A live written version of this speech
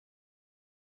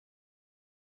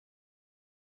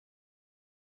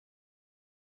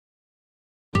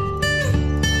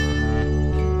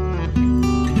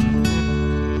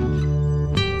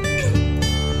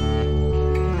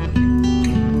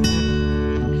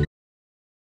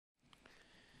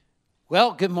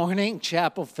Well, good morning,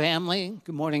 Chapel family.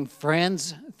 Good morning,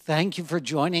 friends. Thank you for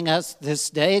joining us this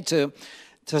day to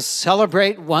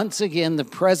celebrate once again the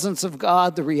presence of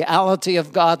God, the reality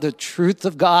of God, the truth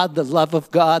of God, the love of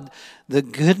God, the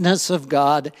goodness of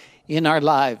God in our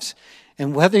lives.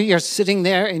 And whether you're sitting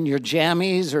there in your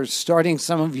jammies or starting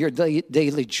some of your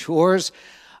daily chores,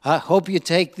 I hope you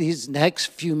take these next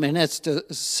few minutes to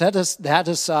set that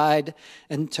aside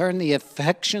and turn the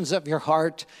affections of your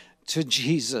heart to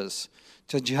Jesus.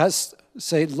 To just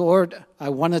say, Lord, I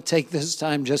want to take this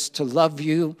time just to love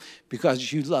you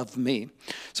because you love me.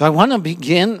 So I want to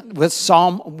begin with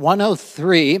Psalm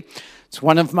 103. It's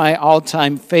one of my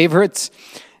all-time favorites,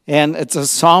 and it's a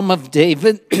psalm of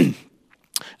David,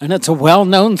 and it's a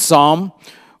well-known psalm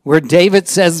where David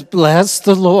says, "Bless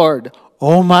the Lord,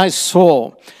 O my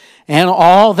soul, and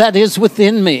all that is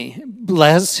within me.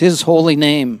 Bless his holy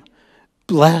name.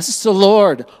 Bless the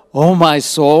Lord, O my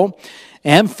soul,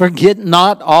 and forget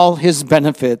not all his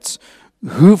benefits,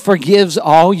 who forgives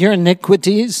all your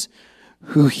iniquities,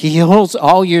 who heals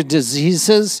all your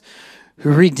diseases,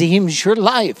 who redeems your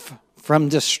life from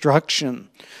destruction,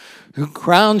 who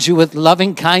crowns you with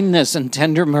loving kindness and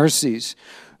tender mercies,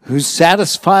 who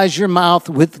satisfies your mouth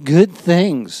with good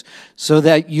things, so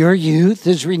that your youth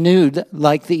is renewed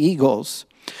like the eagles.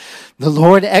 The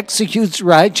Lord executes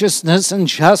righteousness and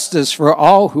justice for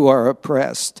all who are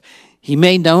oppressed. He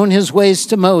made known his ways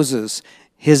to Moses,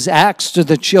 his acts to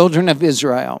the children of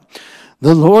Israel.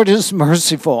 The Lord is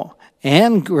merciful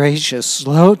and gracious,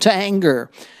 slow to anger,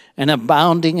 and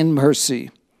abounding in mercy.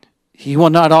 He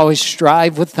will not always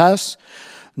strive with us,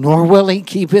 nor will he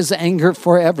keep his anger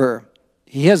forever.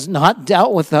 He has not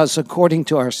dealt with us according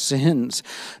to our sins,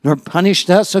 nor punished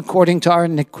us according to our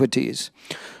iniquities.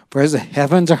 For as the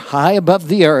heavens are high above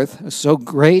the earth, so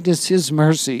great is his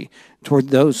mercy toward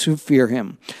those who fear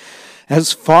him.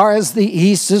 As far as the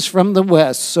east is from the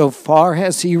west, so far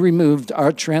has he removed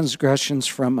our transgressions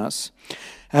from us.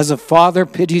 As a father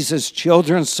pities his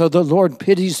children, so the Lord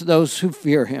pities those who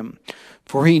fear him.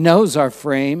 For he knows our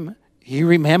frame. He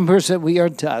remembers that we are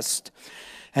dust.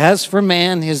 As for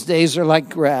man, his days are like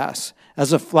grass.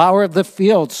 As a flower of the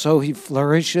field, so he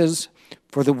flourishes.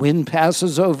 For the wind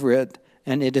passes over it,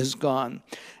 and it is gone,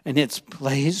 and its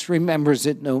place remembers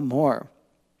it no more.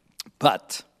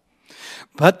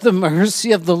 But the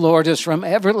mercy of the Lord is from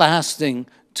everlasting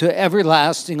to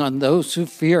everlasting on those who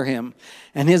fear him,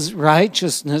 and his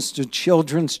righteousness to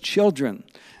children's children,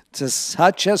 to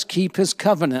such as keep his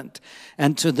covenant,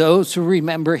 and to those who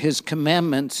remember his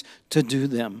commandments to do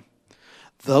them.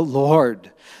 The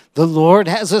Lord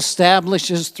has established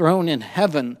his throne in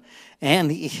heaven,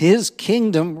 and his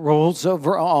kingdom rules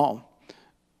over all.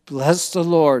 Bless the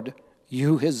Lord,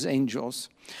 you his angels."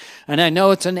 And I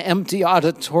know it's an empty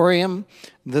auditorium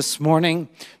this morning,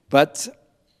 but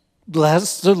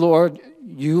bless the Lord,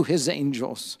 you his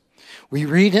angels. We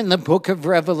read in the book of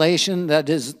Revelation that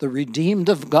is the redeemed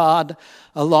of God,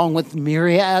 along with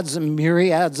myriads and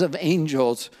myriads of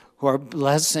angels who are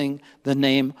blessing the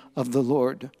name of the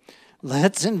Lord.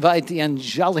 Let's invite the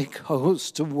angelic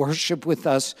host to worship with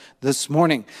us this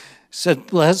morning. Said,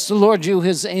 "Bless the Lord, you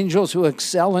his angels who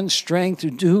excel in strength, who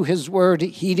do his word,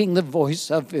 heeding the voice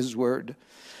of his word.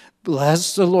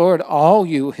 Bless the Lord, all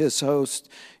you his host,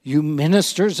 you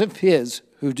ministers of his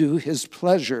who do his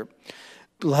pleasure.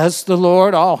 Bless the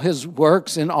Lord, all his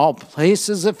works in all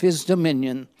places of his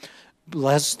dominion.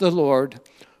 Bless the Lord,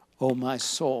 O my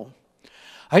soul."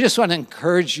 I just want to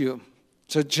encourage you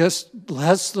to just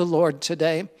bless the Lord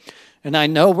today. And I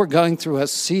know we're going through a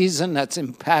season that's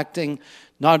impacting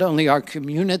not only our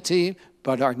community,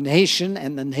 but our nation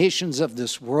and the nations of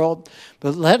this world.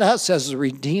 But let us, as the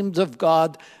redeemed of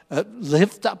God,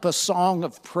 lift up a song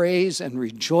of praise and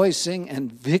rejoicing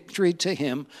and victory to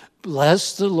him.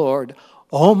 Bless the Lord,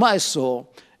 O my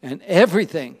soul, and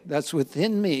everything that's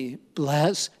within me.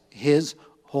 Bless his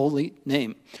holy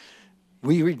name.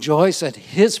 We rejoice that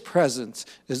his presence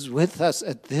is with us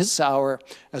at this hour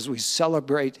as we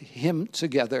celebrate him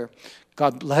together.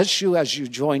 God bless you as you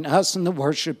join us in the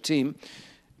worship team,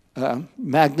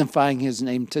 magnifying his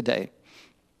name today.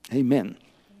 Amen.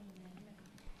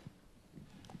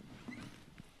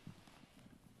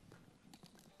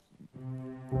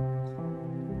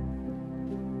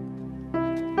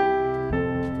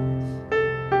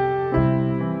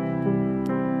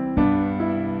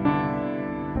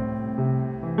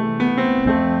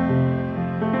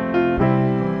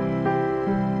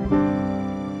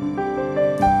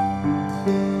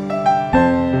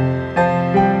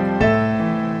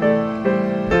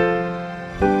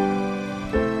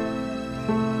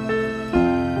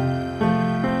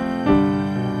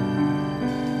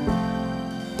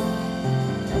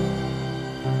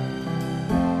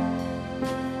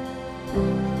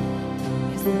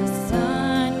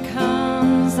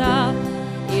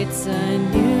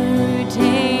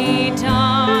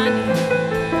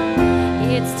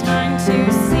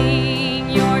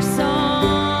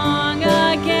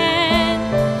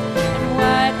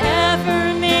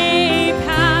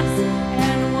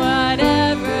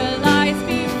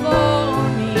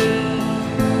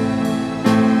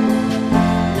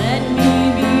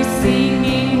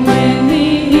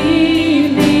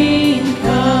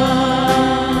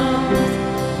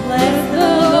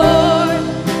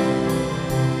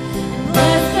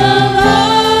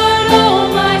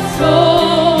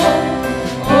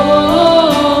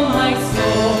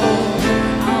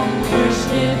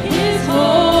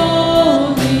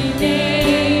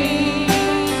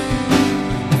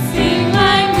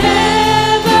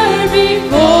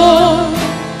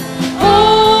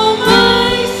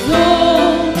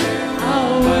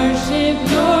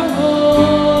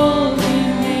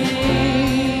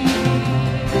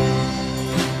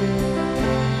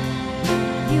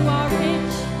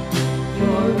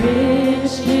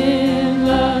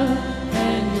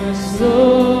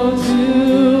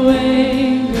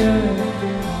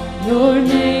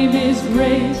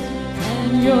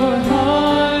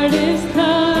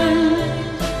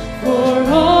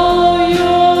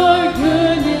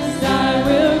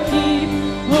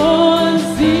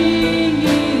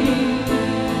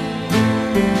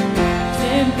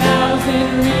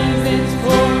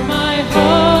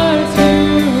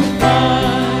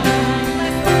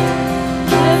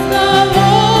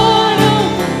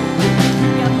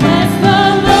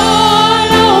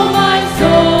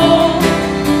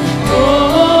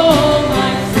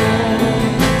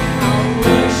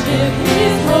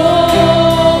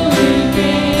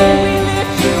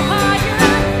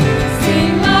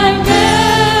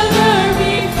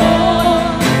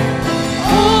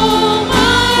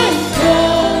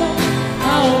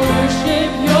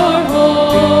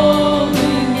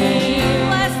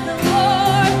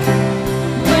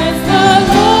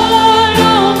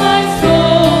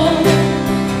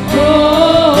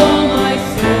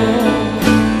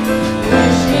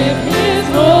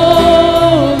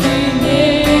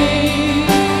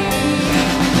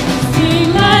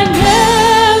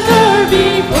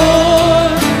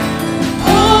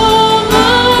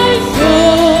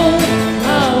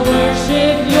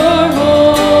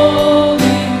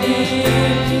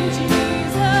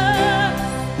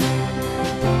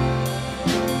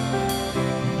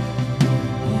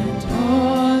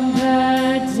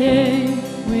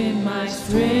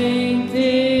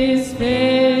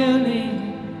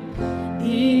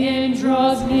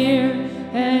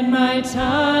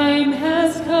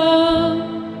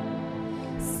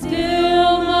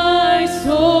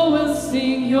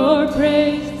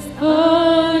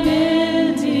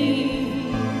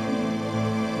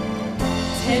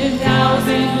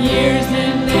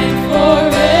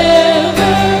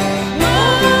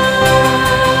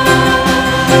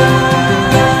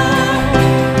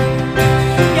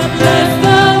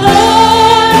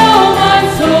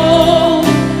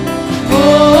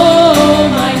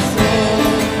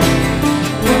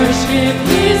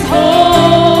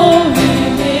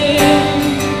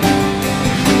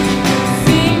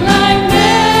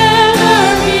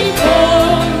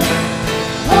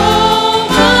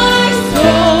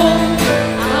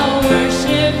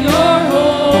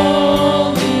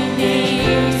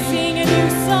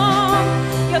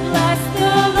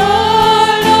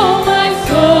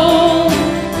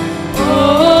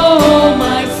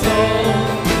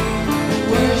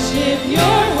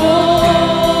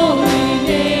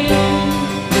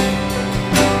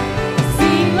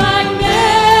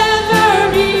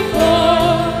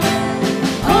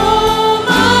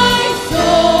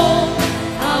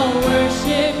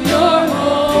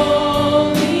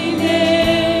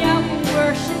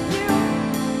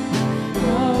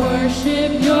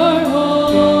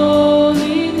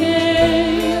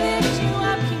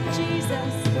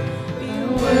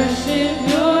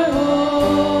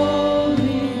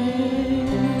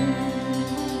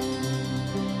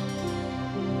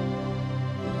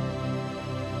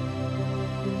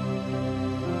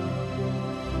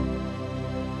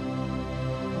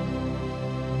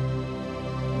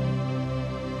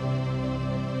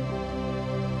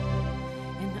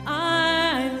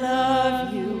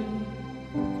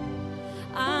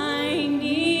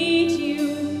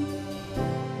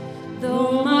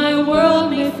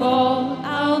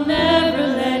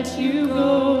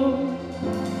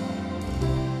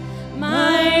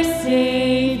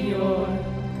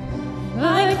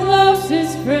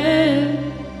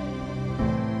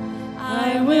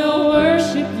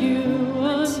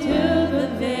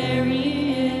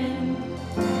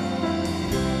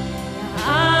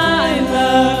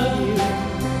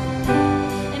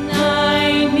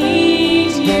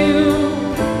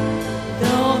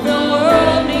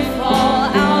 World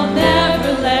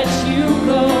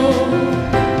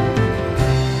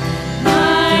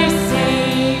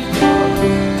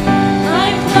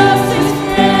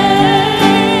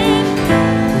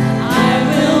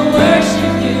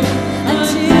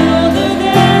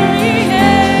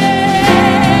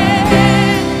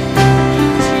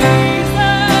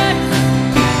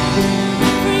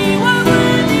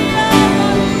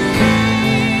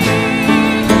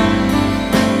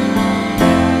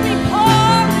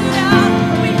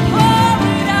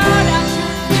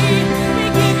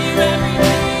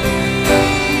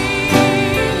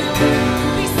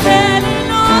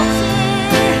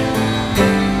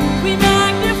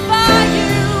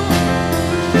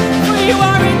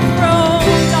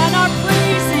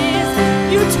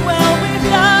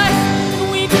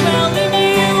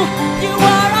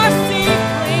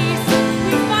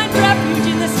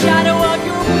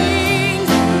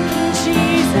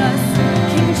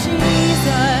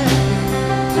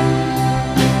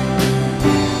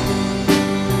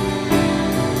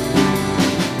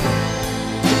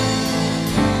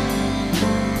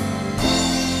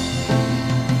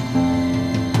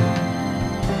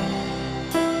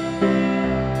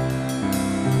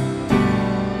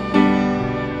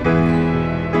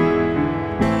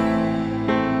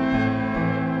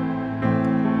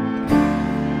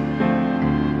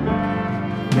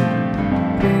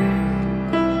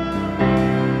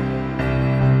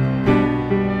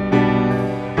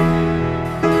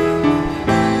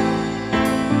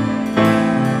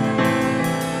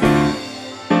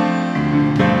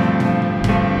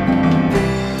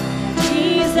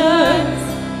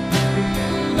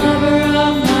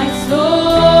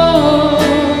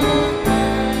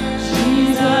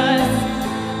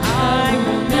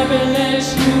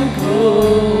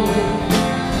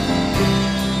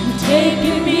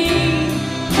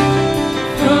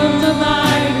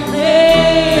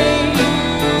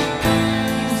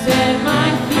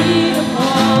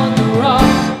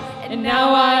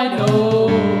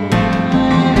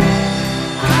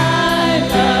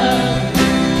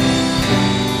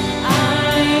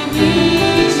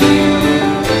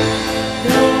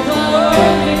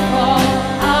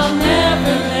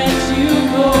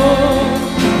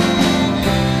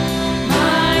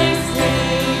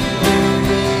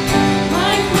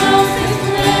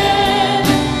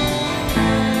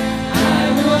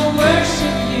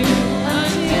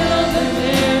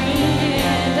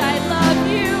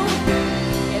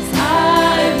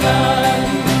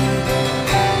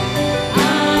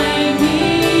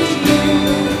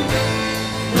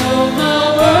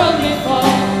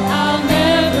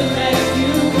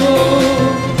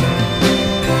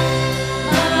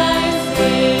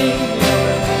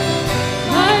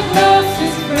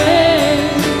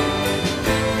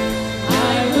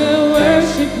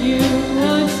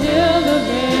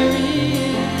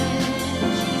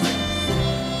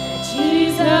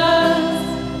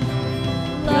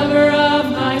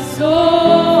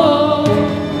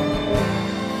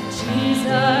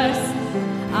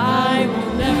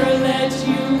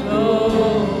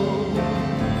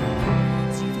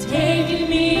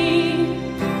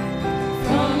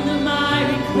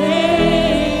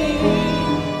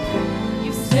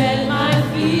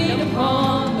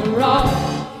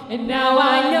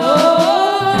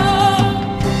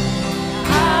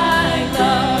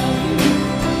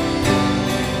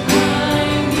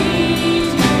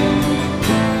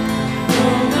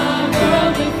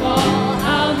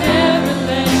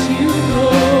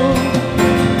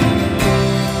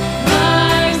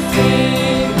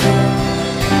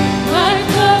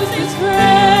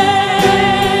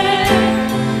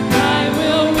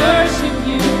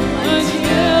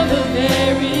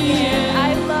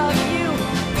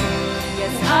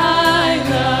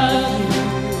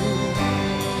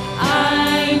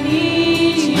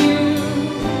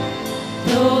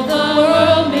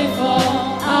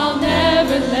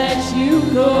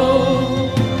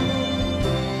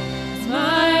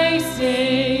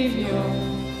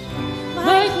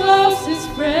his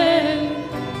friend.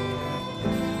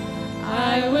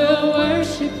 I will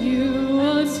worship you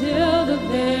until the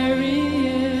very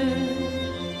end.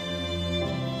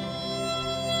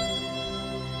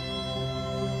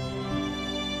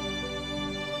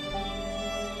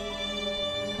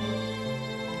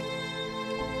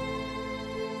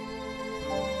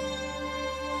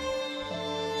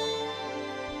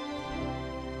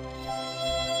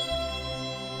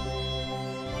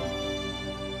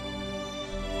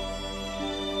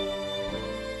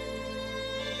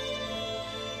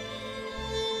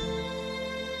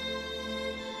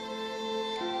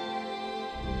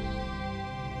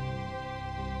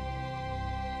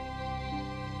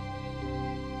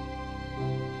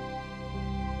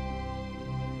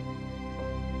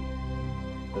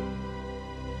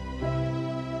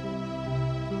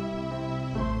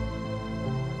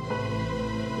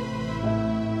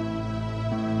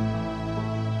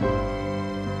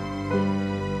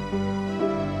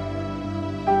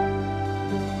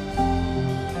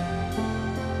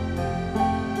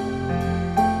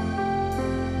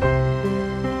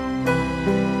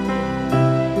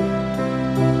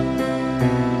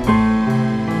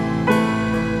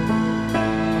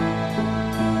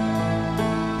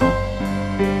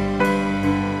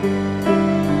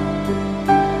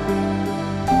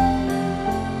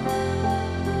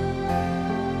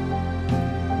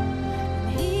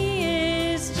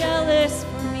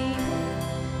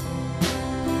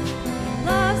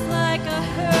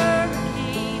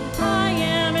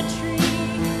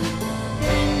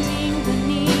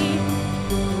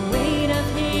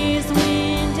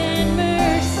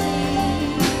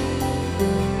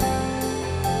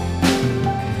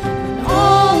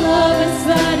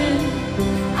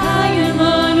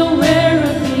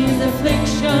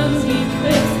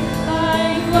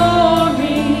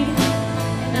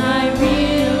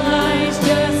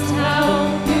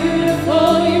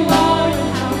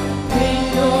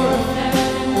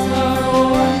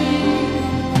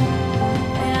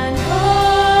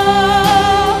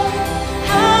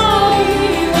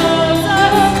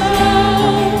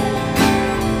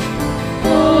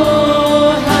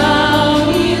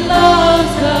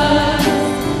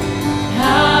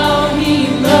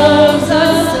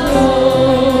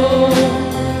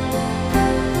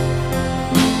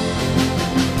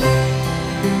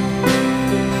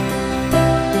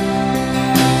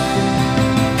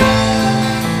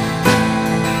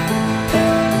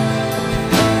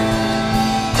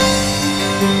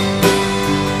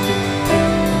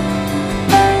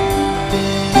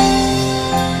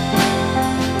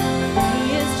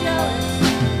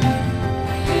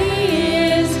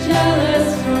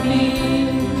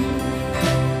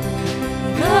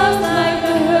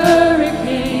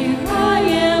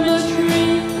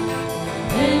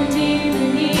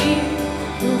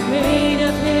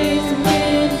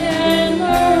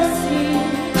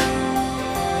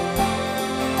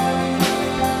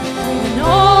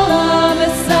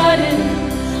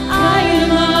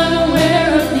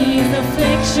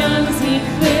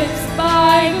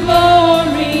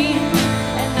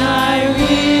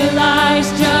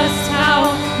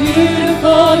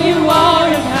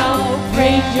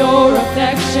 Your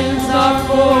affections are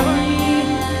for me,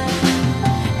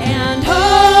 and oh,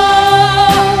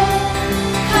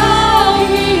 how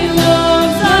he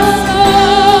loves us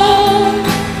all.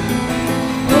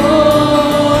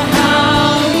 Oh, how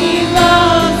he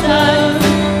loves us,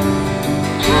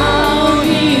 how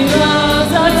he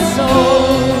loves us so.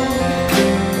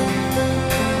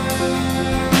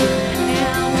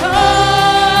 And oh,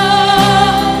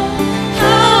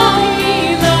 how he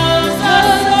loves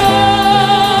us all.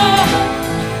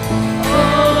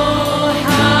 Oh,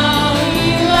 how he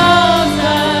loves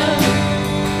us,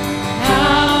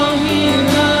 how he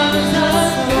loves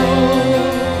us so.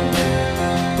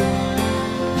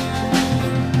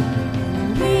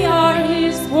 We are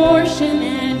his portion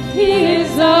and he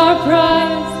is our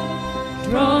prize,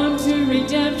 drawn to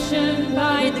redemption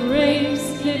by the grace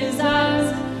his eyes.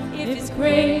 If his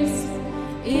grace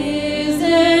is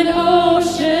an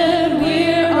ocean,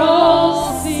 we're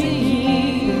all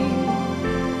singing,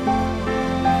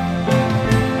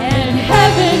 and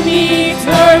heaven meets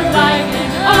earth like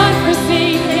an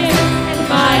unforeseen thing, and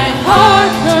my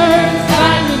heart burns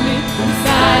violently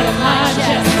inside of my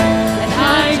chest, and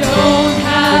I don't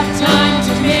have time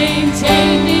to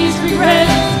maintain these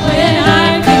regrets when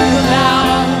I think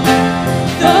about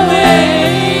the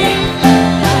way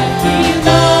that he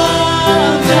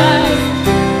loves us.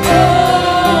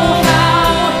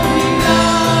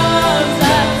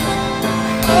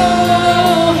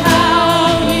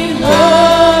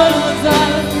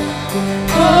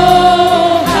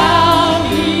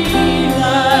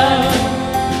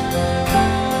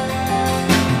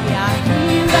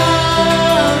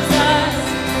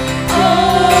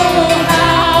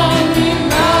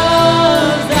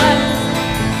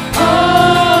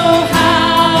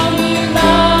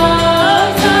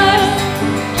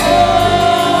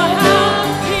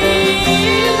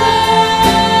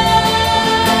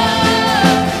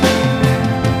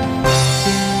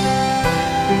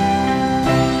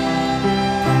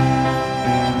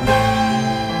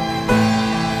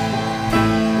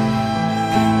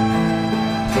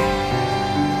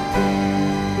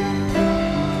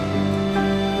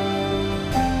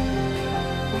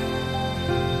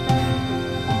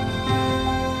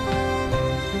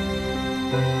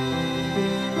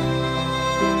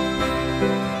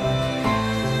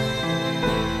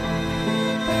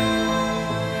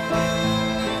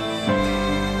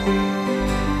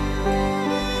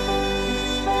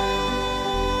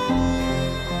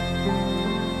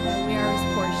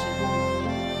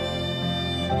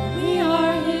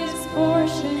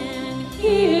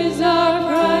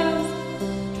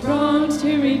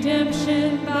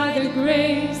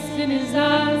 grace in his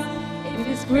eyes, if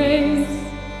his grace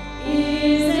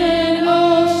is an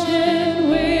ocean,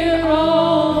 we're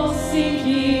all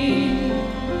sinking.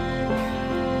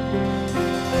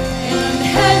 And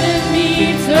heaven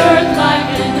meets earth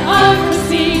like an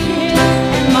unforeseen kiss,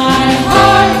 and my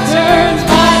heart turns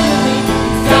violently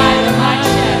inside of my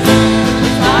chest.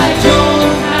 I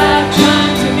don't have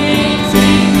time to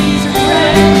maintain these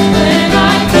regrets when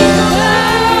I think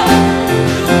about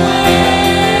the way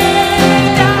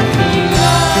that he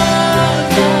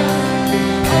loves us.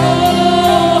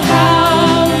 Oh,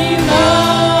 how he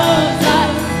loves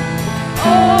us. Oh,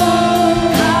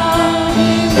 how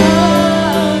he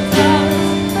loves us.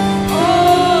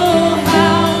 Oh,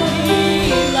 how he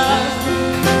loves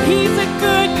us. He's a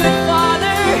good, good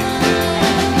father,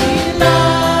 and he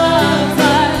loves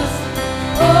us.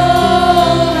 Oh,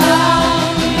 how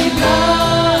he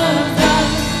loves us.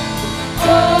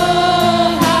 Oh,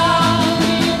 how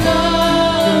he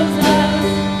loves us.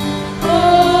 Oh,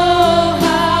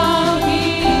 how he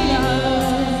loves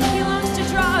us. He longs to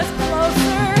draw us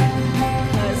closer,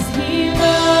 'cause he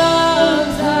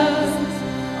loves us.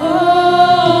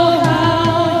 Oh,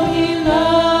 how he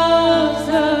loves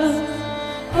us.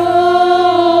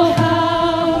 Oh,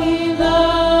 how he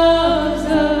loves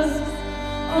us.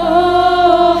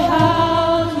 Oh,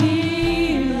 how he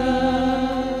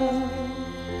loves.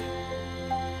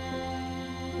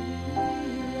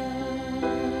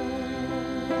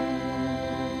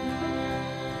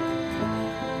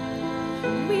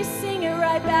 We sing it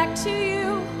right back to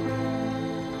you,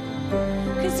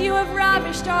 'cause you have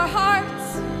ravished our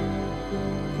hearts.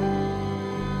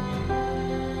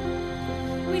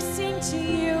 We sing to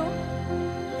you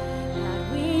that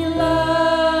we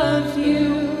love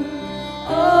you.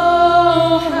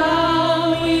 Oh,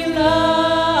 how we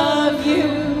love you.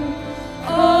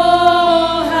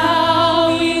 Oh,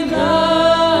 how we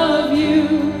love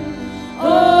you.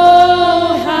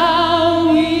 Oh,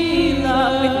 how we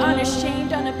love. With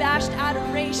unashamed, unabashed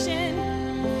adoration.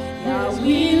 Yeah,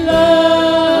 we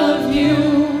love you.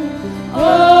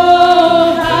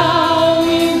 Oh, how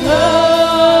we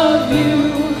love you.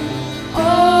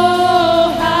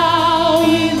 Oh, how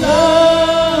we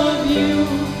love you.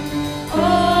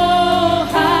 Oh,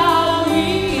 how we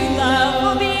love.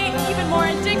 We'll be even more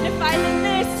undignified than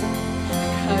this,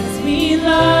 'cause we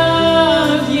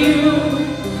love you.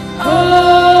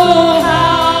 Oh,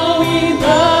 how we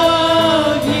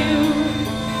love you.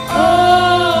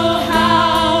 Oh,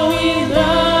 how we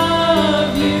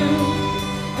love you.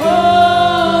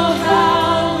 Oh,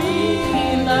 how we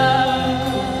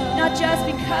love. Not just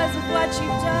because of what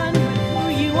you've done, but who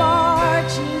you are,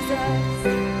 Jesus.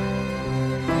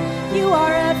 You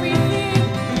are everything.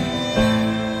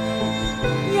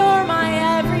 You're my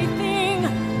everything.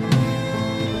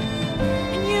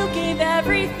 And you gave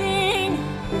everything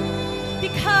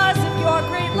because of your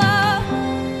great love.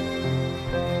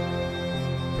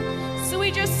 So we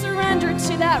just surrender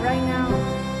to that right now.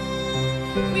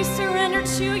 We surrender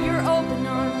to your open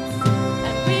arms,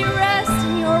 and we rest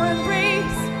in your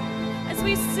embrace as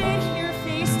we sit here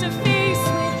face to face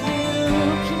with you,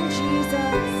 King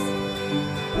Jesus.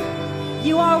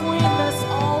 You are with us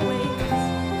always.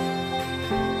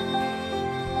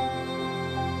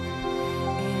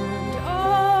 And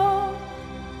oh,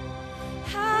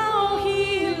 how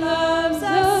he loves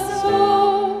us so.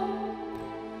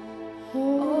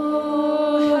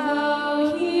 Oh,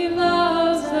 how he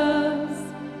loves us.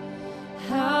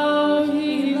 How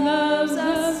he loves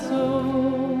us so.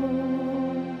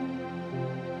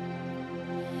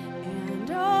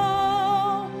 And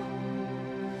oh,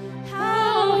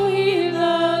 how he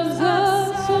loves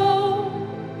us so.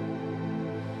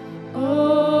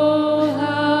 Oh,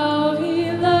 how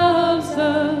he loves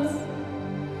us.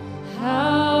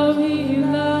 How he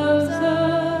loves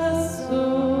us so.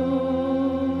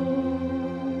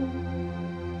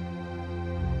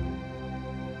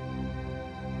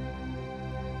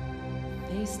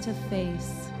 Face to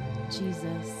face,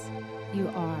 Jesus, you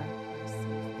are our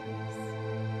safe place.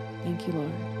 Thank you,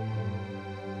 Lord.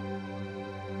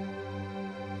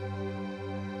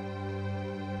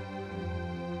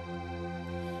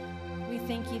 We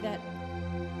thank you that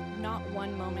not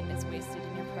one moment is wasted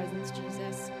in your presence,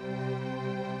 Jesus.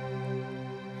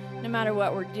 No matter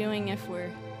what we're doing, if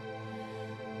we're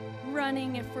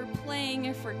running, if we're playing,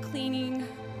 if we're cleaning,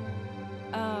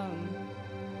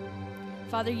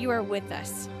 Father, you are with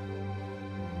us.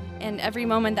 And every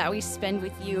moment that we spend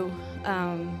with you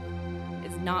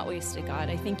is not wasted, God.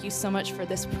 I thank you so much for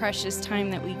this precious time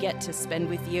that we get to spend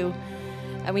with you,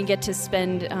 and we get to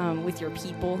spend with your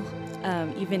people,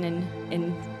 even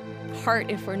in heart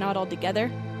if we're not all together.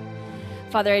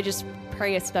 Father, I just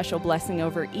pray a special blessing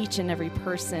over each and every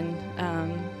person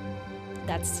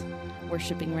that's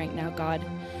worshiping right now, God.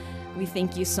 We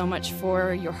thank you so much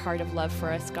for your heart of love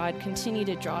for us, God. Continue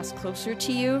to draw us closer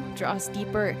to you, draw us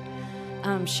deeper,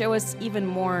 show us even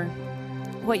more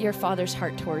what your Father's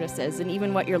heart toward us is, and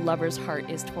even what your lover's heart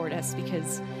is toward us,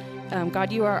 because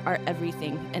God, you are our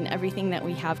everything, and everything that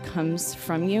we have comes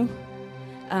from you.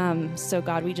 So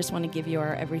God, we just want to give you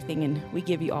our everything, and we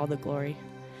give you all the glory.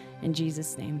 In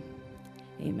Jesus' name,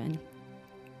 amen.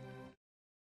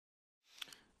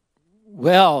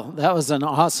 Well, that was an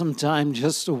awesome time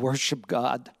just to worship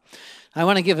God. I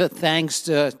want to give a thanks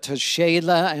to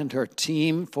Shelah and her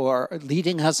team for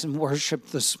leading us in worship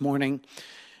this morning.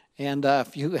 And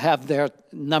if you have their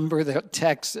number, their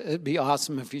text, it'd be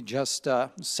awesome if you just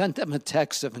sent them a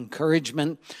text of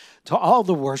encouragement to all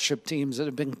the worship teams that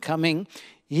have been coming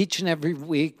each and every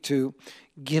week to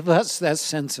give us that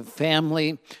sense of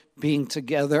family, being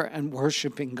together and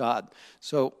worshiping God.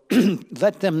 So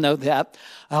let them know that.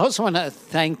 I also want to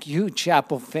thank you,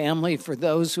 Chapel family, for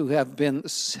those who have been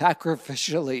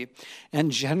sacrificially and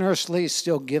generously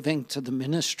still giving to the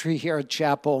ministry here at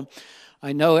Chapel.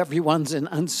 I know everyone's in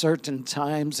uncertain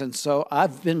times, and so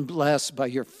I've been blessed by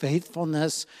your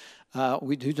faithfulness.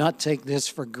 We do not take this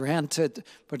for granted,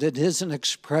 but it is an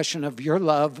expression of your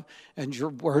love and your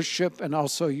worship and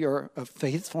also your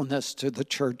faithfulness to the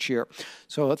church here.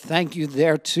 So thank you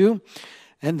there too.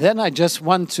 And then I just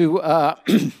want to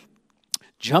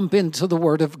jump into the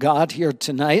Word of God here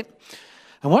tonight.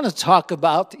 I want to talk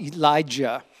about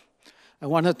Elijah. I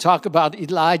want to talk about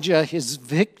Elijah, his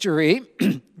victory,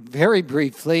 very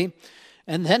briefly,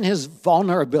 and then his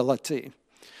vulnerability.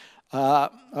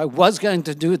 I was going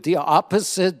to do it the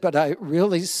opposite, but I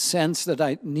really sense that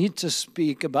I need to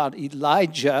speak about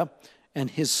Elijah and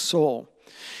his soul.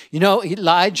 You know,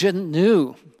 Elijah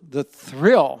knew the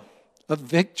thrill of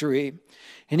victory,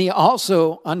 and he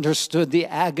also understood the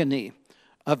agony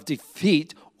of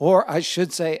defeat, or I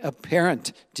should say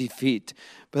apparent defeat.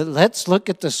 But let's look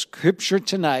at the scripture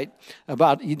tonight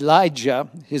about Elijah,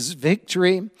 his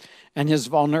victory, and his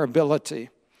vulnerability.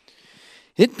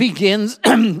 It begins,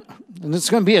 and it's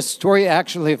going to be a story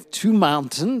actually of two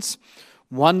mountains,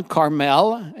 one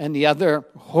Carmel and the other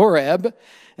Horeb.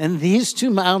 And these two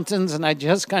mountains, and I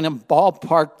just kind of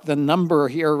ballparked the number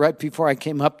here right before I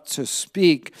came up to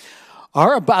speak,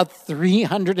 are about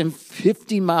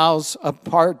 350 miles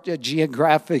apart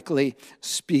geographically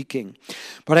speaking.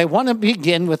 But I want to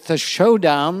begin with the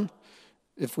showdown,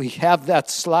 if we have that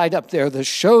slide up there, the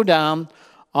showdown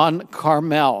on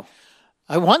Carmel.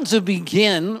 I want to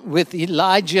begin with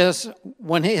Elijah's,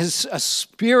 when his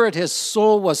spirit, his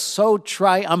soul was so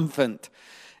triumphant.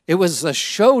 It was the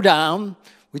showdown.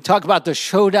 We talk about the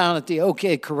showdown at the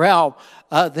OK Corral.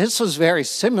 This was very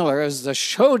similar as the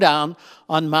showdown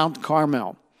on Mount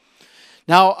Carmel.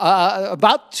 Now,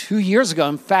 about 2 years ago,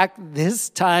 in fact, this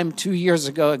time 2 years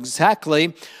ago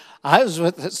exactly, I was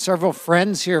with several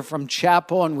friends here from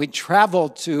Chapel, and we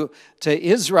traveled to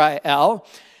Israel.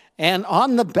 And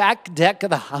on the back deck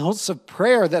of the house of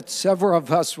prayer that several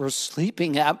of us were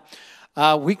sleeping at,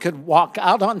 we could walk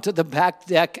out onto the back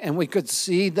deck and we could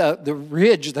see the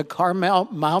ridge, the Carmel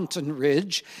mountain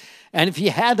ridge. And if you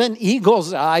had an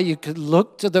eagle's eye, you could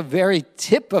look to the very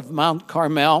tip of Mount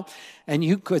Carmel and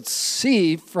you could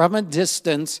see from a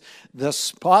distance the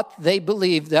spot they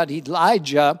believed that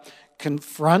Elijah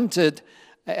confronted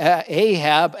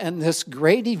Ahab, and this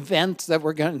great event that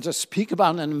we're going to speak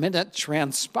about in a minute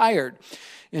transpired.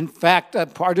 In fact, a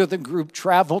part of the group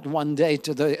traveled one day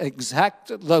to the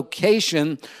exact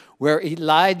location where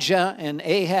Elijah and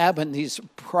Ahab and these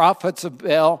prophets of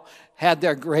Baal had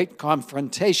their great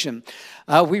confrontation.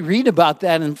 We read about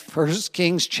that in 1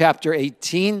 Kings chapter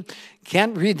 18.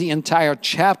 Can't read the entire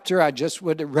chapter. I just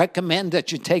would recommend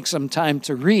that you take some time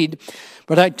to read.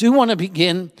 But I do want to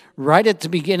begin right at the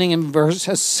beginning in verse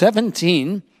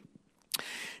 17.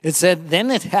 It said, "Then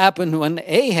it happened when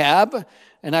Ahab,"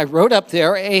 and I wrote up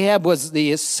there, Ahab was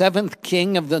the 7th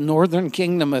king of the northern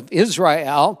kingdom of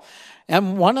Israel,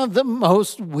 and one of the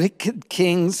most wicked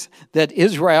kings that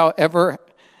Israel ever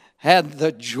had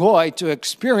the joy to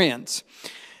experience.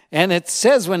 And it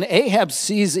says, when Ahab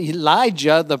sees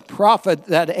Elijah, the prophet,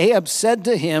 that Ahab said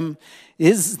to him,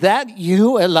 "Is that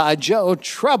you, Elijah, O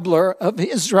troubler of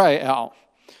Israel?"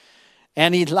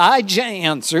 And Elijah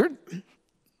answered,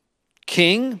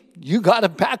 "King, you got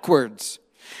it backwards.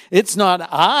 It's not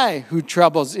I who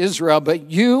troubles Israel, but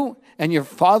you and your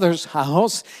father's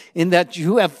house, in that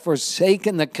you have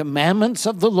forsaken the commandments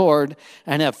of the Lord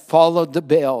and have followed the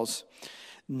Baals."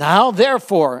 Now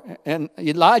therefore, and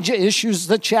Elijah issues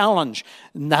the challenge,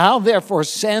 now therefore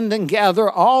send and gather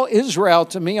all Israel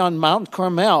to me on Mount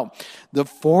Carmel, the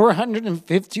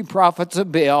 450 prophets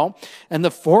of Baal and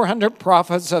the 400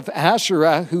 prophets of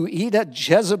Asherah who eat at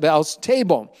Jezebel's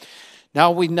table.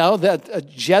 Now we know that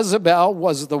Jezebel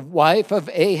was the wife of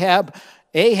Ahab.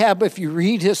 Ahab, if you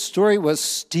read his story, was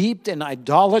steeped in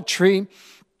idolatry.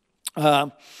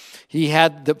 He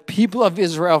had the people of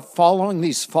Israel following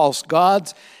these false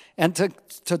gods. And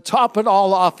to top it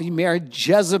all off, he married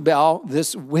Jezebel,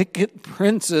 this wicked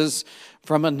princess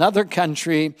from another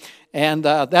country. And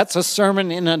that's a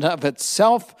sermon in and of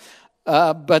itself.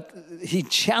 But he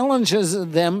challenges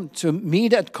them to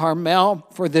meet at Carmel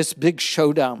for this big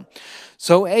showdown.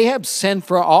 So Ahab sent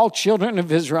for all children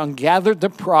of Israel and gathered the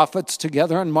prophets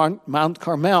together on Mount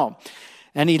Carmel.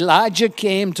 And Elijah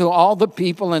came to all the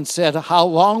people and said, how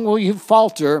long will you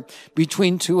falter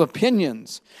between two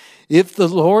opinions? If the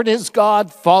Lord is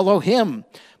God, follow him.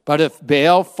 But if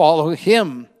Baal, follow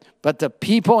him. But the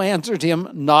people answered him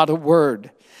not a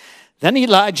word. Then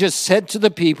Elijah said to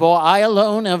the people, I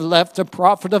alone have left a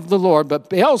prophet of the Lord, but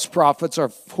Baal's prophets are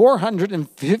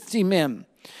 450 men.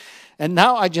 And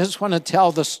now I just want to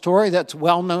tell the story that's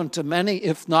well known to many.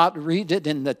 If not, read it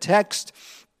in the text.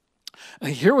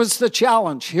 Here was the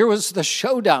challenge. Here was the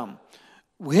showdown.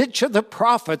 Which of the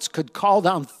prophets could call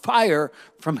down fire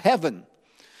from heaven?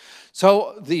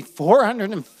 So the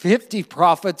 450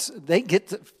 prophets, they get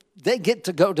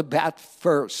to go to bat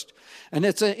first. And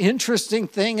it's an interesting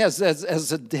thing as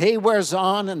the day wears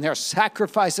on and their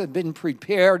sacrifice had been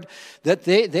prepared, that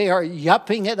they are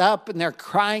yupping it up and they're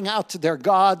crying out to their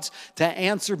gods to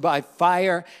answer by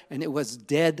fire. And it was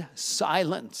dead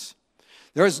silence.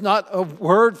 There is not a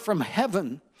word from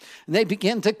heaven. And they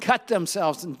begin to cut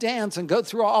themselves and dance and go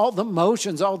through all the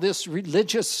motions, all this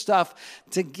religious stuff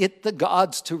to get the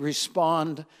gods to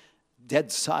respond.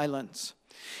 Dead silence.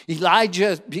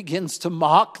 Elijah begins to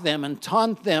mock them and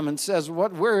taunt them and says,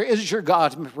 where is your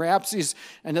God? Perhaps he's,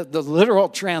 and the literal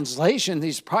translation,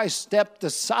 he's probably stepped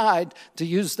aside to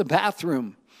use the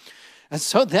bathroom. And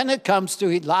so then it comes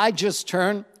to Elijah's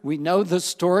turn. We know the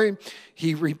story.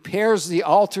 He repairs the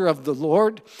altar of the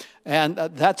Lord. And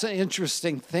that's an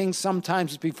interesting thing.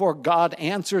 Sometimes before God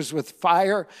answers with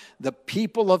fire, the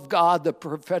people of God, the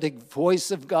prophetic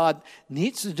voice of God,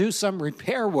 needs to do some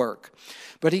repair work.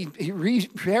 But he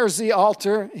repairs the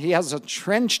altar. He has a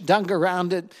trench dug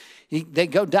around it. They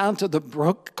go down to the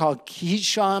brook called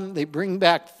Kishon. They bring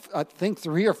back, I think,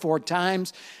 3 or 4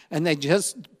 times, and they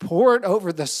just pour it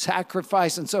over the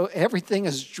sacrifice. And so everything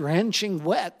is drenching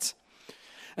wet.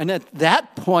 And at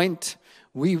that point,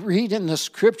 we read in the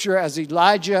scripture as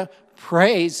Elijah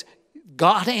prays,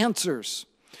 God answers.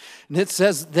 And it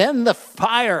says, then the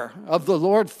fire of the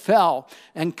Lord fell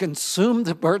and consumed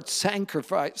the burnt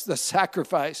sacrifice, the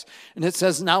sacrifice. And it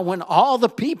says, now when all the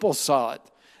people saw it,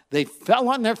 they fell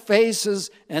on their faces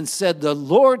and said, the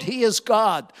Lord, he is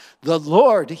God. The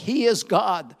Lord, he is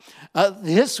God.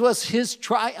 This was his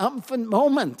triumphant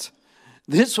moment.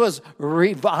 This was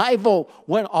revival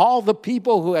when all the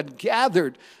people who had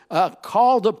gathered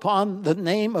called upon the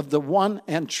name of the one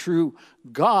and true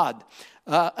God.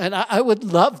 And I would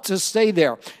love to stay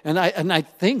there. And I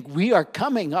think we are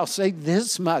coming, I'll say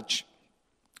this much,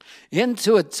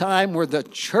 into a time where the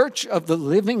church of the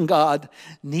living God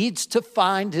needs to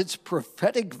find its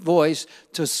prophetic voice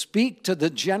to speak to the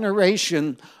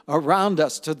generation around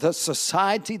us, to the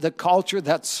society, the culture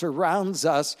that surrounds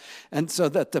us, and so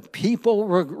that the people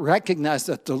will recognize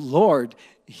that the Lord,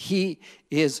 he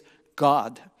is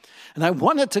God. And I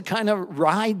wanted to kind of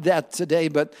ride that today,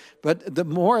 but the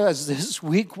more as this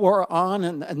week wore on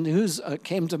and news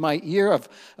came to my ear of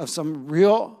some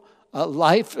real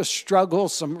life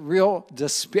struggles, some real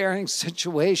despairing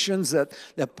situations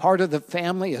that part of the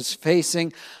family is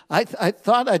facing, I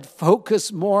thought I'd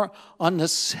focus more on the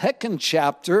second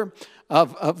chapter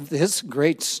of this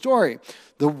great story.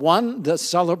 The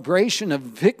celebration of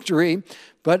victory,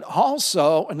 but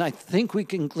also, and I think we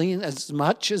can glean as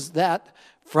much as that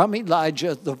from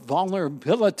Elijah, the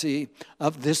vulnerability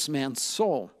of this man's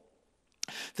soul.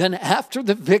 Then after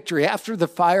the victory, after the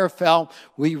fire fell,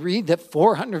 we read that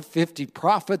 450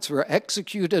 prophets were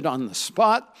executed on the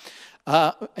spot.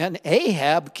 And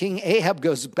King Ahab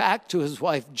goes back to his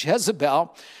wife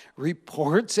Jezebel,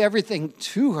 reports everything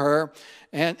to her,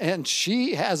 and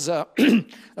she has a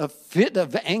fit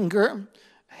of anger,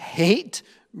 hate,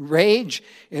 rage.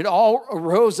 It all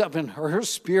arose up in her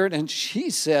spirit, and she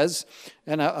says,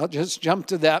 and I'll just jump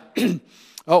to that.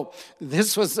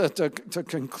 This was to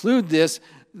conclude this.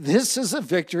 this is a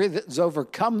victory that has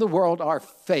overcome the world, our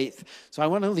faith. So I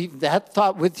want to leave that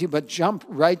thought with you, but jump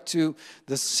right to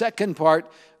the second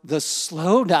part, the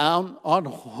slowdown on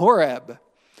Horeb.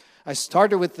 I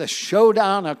started with the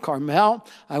showdown at Carmel.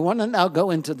 I want to now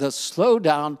go into the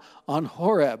slowdown on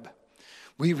Horeb.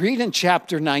 We read in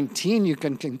chapter 19, you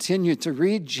can continue to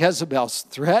read Jezebel's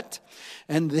threat,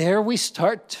 and there we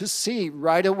start to see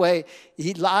right away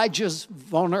Elijah's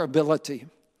vulnerability.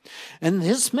 And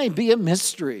this may be a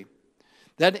mystery,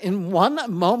 that in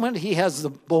one moment he has the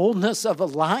boldness of a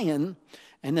lion,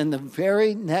 and in the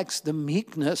very next, the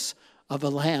meekness of a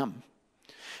lamb.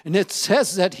 And it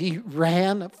says that he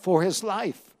ran for his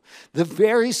life. The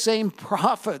very same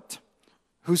prophet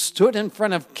who stood in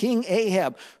front of King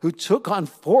Ahab, who took on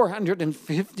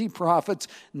 450 prophets,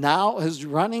 now is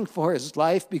running for his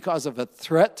life because of a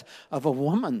threat of a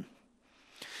woman.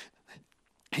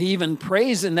 He even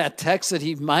prays in that text that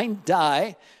he might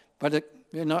die, but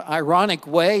in an ironic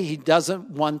way, he doesn't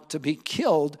want to be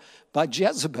killed by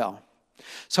Jezebel.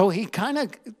 So he kind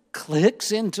of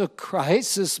clicks into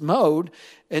crisis mode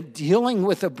and dealing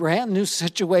with a brand new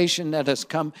situation that has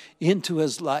come into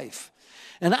his life.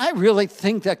 And I really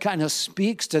think that kind of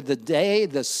speaks to the day,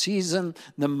 the season,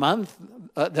 the month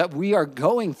that we are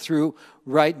going through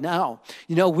right now.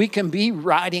 You know, we can be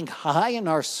riding high in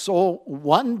our soul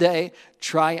one day,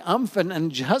 triumphant,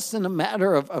 and just in a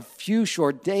matter of a few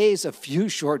short days, a few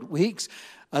short weeks,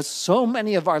 so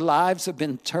many of our lives have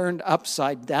been turned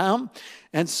upside down.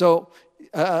 And so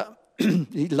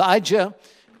Elijah,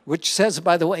 which says,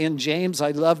 by the way, in James,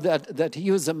 I love that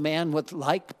he was a man with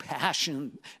like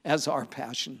passion as our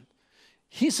passion.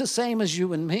 He's the same as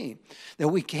you and me, that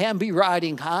we can be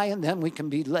riding high and then we can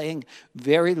be laying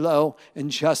very low in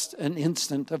just an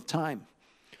instant of time.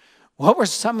 What were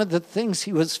some of the things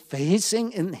he was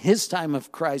facing in his time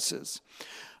of crisis?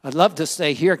 I'd love to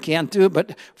stay here, can't do it,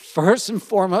 but first and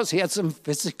foremost, he had some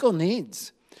physical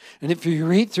needs. And if you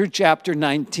read through chapter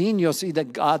 19, you'll see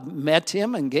that God met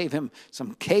him and gave him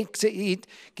some cake to eat,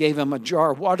 gave him a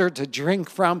jar of water to drink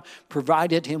from,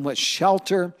 provided him with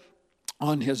shelter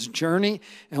on his journey.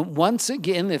 And once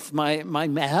again, if my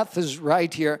math is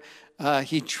right here,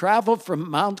 he traveled from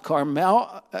Mount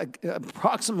Carmel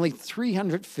approximately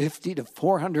 350 to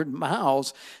 400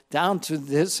 miles down to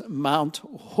this Mount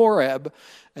Horeb.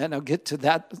 And I'll get to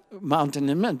that mountain in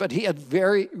a minute. But he had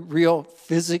very real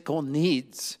physical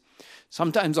needs.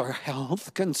 Sometimes our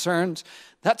health concerns,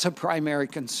 that's a primary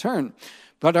concern.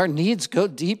 But our needs go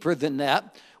deeper than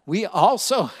that. We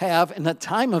also have, in a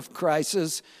time of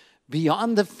crisis,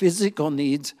 beyond the physical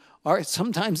needs, are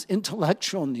sometimes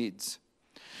intellectual needs.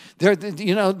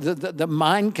 The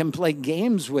mind can play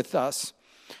games with us.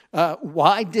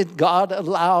 Why did God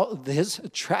allow this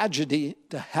tragedy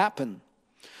to happen?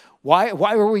 Why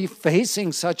were we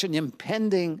facing such an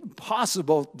impending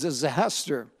possible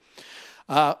disaster?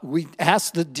 We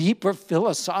ask the deeper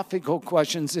philosophical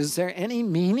questions. Is there any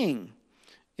meaning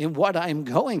in what I'm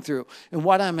going through, in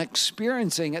what I'm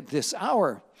experiencing at this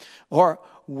hour? Or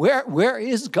where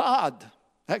is God?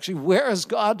 Actually, where is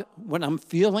God when I'm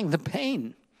feeling the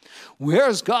pain? Where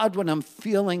is God when I'm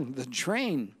feeling the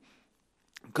drain?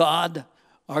 God,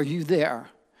 are you there?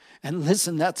 And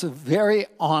listen, that's a very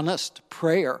honest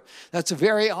prayer. That's a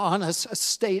very honest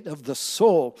state of the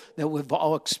soul that we've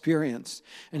all experienced.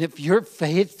 And if your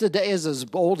faith today is as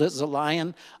bold as a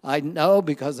lion, I know,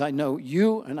 because I know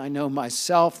you and I know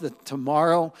myself, that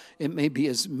tomorrow it may be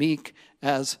as meek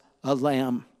as a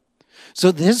lamb.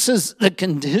 So this is the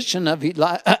condition of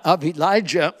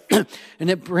Elijah, and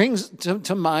it brings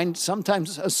to mind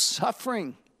sometimes a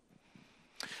suffering.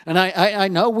 And I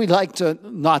know we like to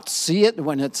not see it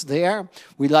when it's there.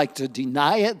 We like to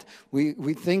deny it.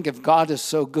 We think if God is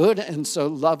so good and so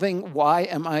loving, why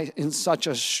am I in such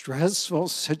a stressful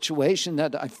situation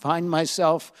that I find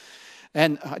myself?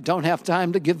 And I don't have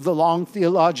time to give the long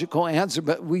theological answer,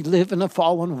 but we live in a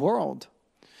fallen world.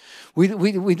 We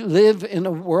live in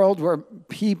a world where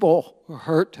people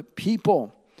hurt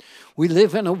people. We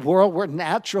live in a world where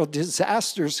natural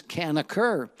disasters can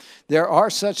occur. There are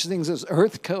such things as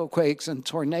earthquakes and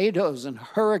tornadoes and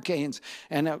hurricanes,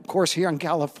 and of course here in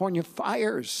California,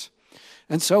 fires.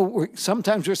 And so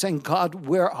sometimes we're saying, God,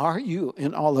 where are you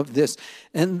in all of this?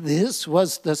 And this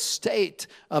was the state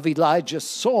of Elijah's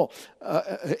soul.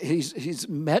 He's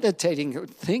meditating,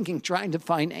 thinking, trying to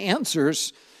find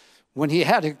answers when he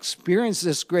had experienced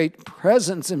this great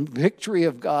presence and victory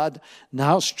of God,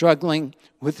 now struggling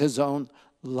with his own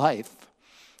life.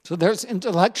 So there's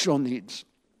intellectual needs.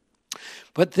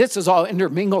 But this is all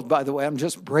intermingled, by the way. I'm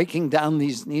just breaking down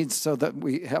these needs so that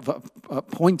we have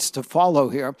points to follow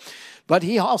here. But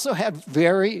he also had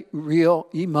very real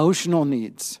emotional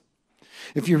needs.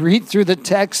 If you read through the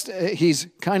text, he's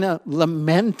kind of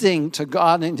lamenting to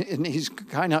God, and he's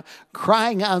kind of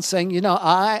crying out, saying,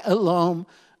 I alone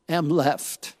am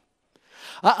left.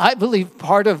 I believe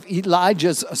part of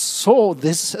Elijah's soul,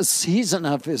 this season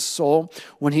of his soul,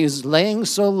 when he was laying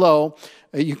so low,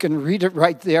 you can read it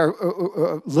right there,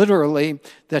 literally,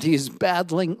 that he's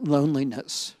battling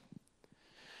loneliness.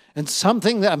 And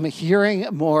something that I'm hearing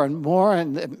more and more,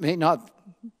 and it may not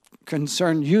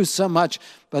concern you so much,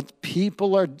 but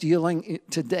people are dealing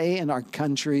today in our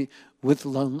country with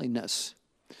loneliness.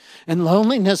 And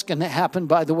loneliness can happen,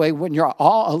 by the way, when you're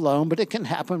all alone, but it can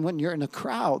happen when you're in a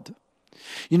crowd.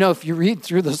 If you read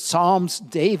through the Psalms,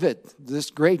 David,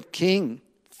 this great king,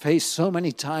 faced so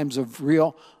many times of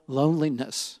real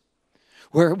loneliness,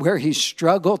 where he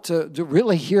struggled to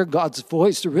really hear God's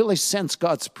voice, to really sense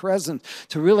God's presence,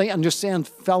 to really understand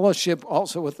fellowship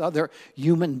also with other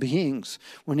human beings.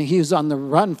 When he was on the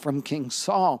run from King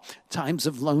Saul, times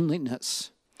of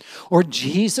loneliness. Or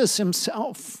Jesus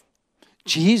himself.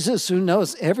 Jesus, who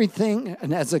knows everything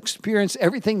and has experienced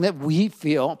everything that we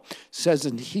feel, says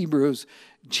in Hebrews,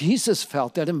 Jesus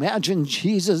felt that. Imagine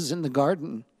Jesus in the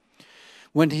garden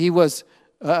when he was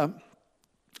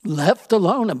left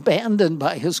alone, abandoned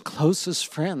by his closest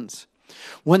friends.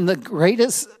 When the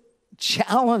greatest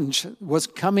challenge was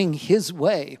coming his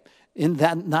way in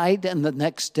that night and the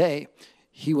next day,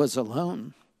 he was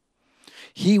alone.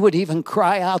 He would even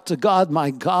cry out to God,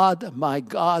 my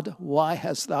God, why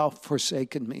hast thou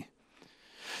forsaken me?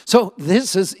 So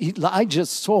this is Elijah's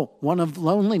soul, one of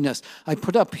loneliness. I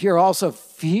put up here also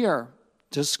fear,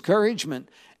 discouragement,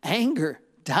 anger,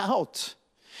 doubt.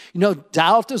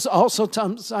 Doubt is also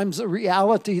sometimes a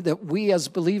reality that we as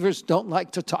believers don't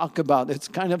like to talk about. It's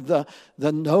kind of the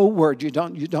no word. You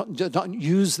don't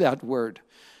use that word.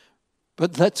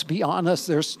 But let's be honest,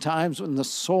 there's times when the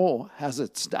soul has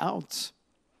its doubts.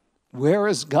 Where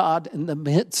is God in the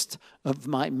midst of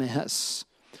my mess?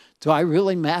 Do I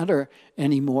really matter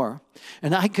anymore?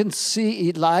 And I can see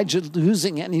Elijah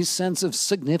losing any sense of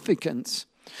significance.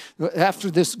 After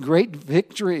this great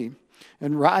victory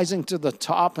and rising to the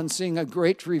top and seeing a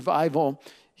great revival,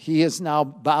 he is now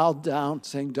bowed down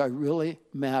saying, do I really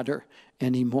matter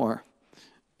anymore?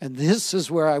 And this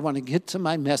is where I want to get to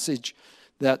my message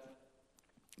that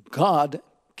God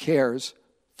cares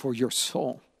for your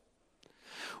soul.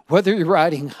 Whether you're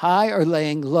riding high or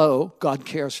laying low, God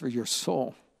cares for your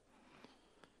soul.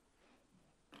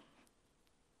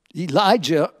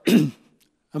 Elijah,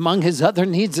 among his other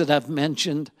needs that I've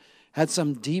mentioned, had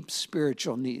some deep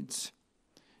spiritual needs.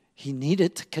 He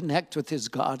needed to connect with his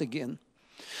God again.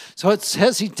 So it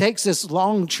says he takes this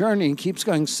long journey and keeps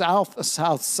going south,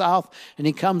 and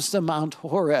he comes to Mount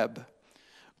Horeb.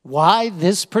 Why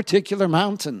this particular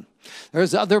mountain?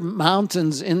 There's other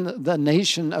mountains in the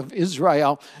nation of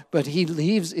Israel, but he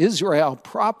leaves Israel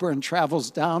proper and travels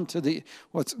down to the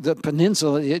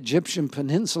peninsula, the Egyptian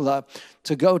peninsula,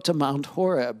 to go to Mount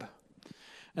Horeb.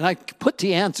 And I put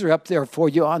the answer up there for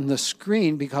you on the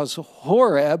screen because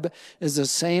Horeb is the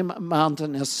same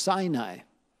mountain as Sinai.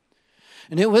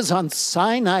 And it was on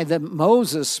Sinai that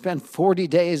Moses spent 40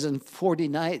 days and 40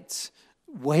 nights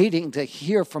waiting to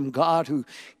hear from God, who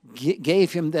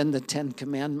gave him then the 10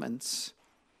 Commandments.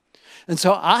 And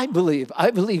so I believe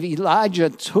Elijah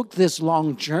took this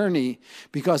long journey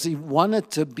because he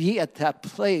wanted to be at that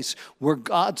place where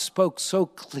God spoke so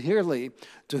clearly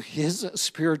to his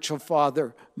spiritual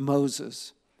father,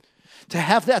 Moses. To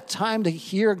have that time to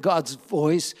hear God's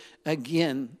voice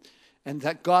again, and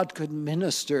that God could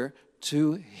minister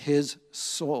to his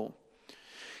soul.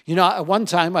 At one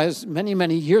time,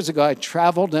 many years ago, I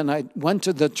traveled and I went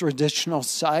to the traditional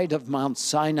site of Mount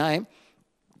Sinai.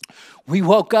 We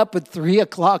woke up at 3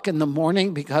 o'clock in the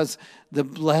morning because the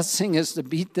blessing is to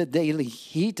beat the daily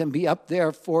heat and be up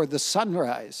there for the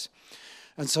sunrise.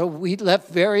 And so we left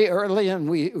very early, and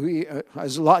I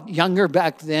was a lot younger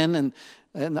back then,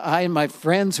 and I and my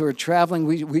friends who were traveling,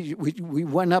 we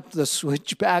went up the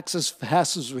switchbacks as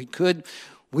fast as we could.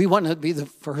 We wanted to be the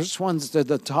first ones to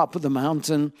the top of the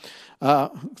mountain.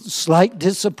 Slight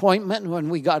disappointment when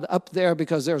we got up there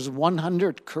because there's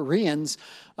 100 Koreans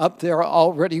up there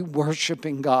already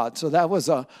worshiping God. So that was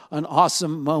an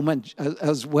awesome moment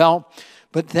as well.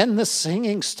 But then the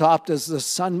singing stopped as the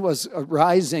sun was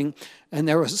rising, and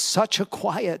there was such a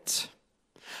quiet.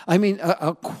 I mean,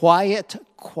 a quiet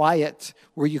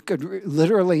where you could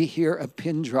literally hear a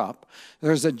pin drop.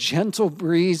 There's a gentle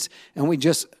breeze, and we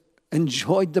just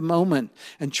enjoyed the moment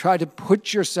and try to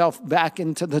put yourself back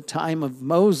into the time of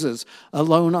Moses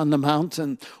alone on the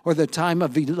mountain, or the time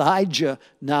of Elijah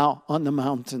now on the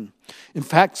mountain. In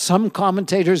fact, some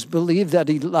commentators believe that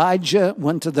Elijah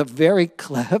went to the very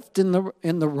cleft in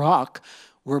the rock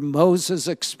where Moses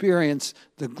experienced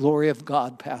the glory of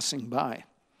God passing by.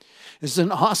 It's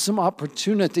an awesome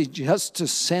opportunity just to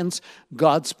sense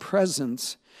God's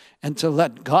presence and to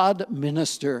let God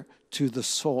minister to the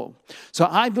soul. So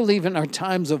I believe in our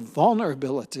times of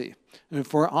vulnerability, and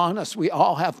if we're honest, we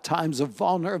all have times of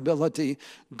vulnerability.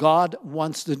 God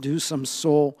wants to do some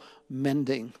soul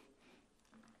mending.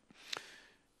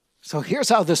 So here's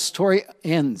how the story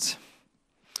ends.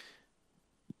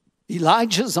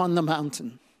 Elijah's on the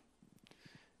mountain.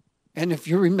 And if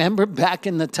you remember back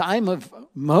in the time of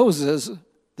Moses,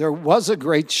 there was a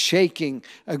great shaking,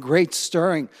 a great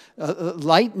stirring,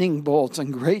 lightning bolts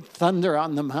and great thunder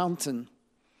on the mountain.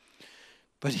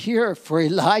 But here, for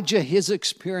Elijah, his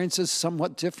experience is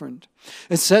somewhat different.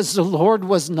 It says the Lord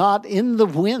was not in the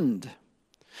wind.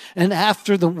 And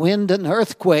after the wind, an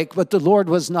earthquake, but the Lord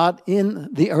was not in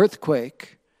the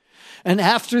earthquake. And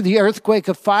after the earthquake,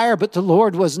 a fire, but the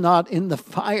Lord was not in the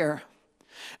fire.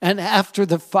 And after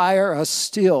the fire, a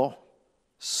still,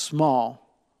 small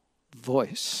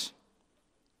voice.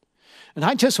 And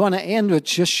I just want to end with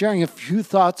just sharing a few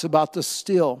thoughts about the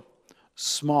still,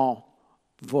 small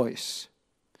voice.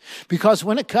 Because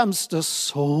when it comes to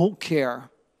soul care,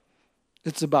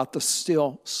 it's about the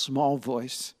still, small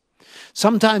voice.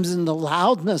 Sometimes in the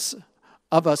loudness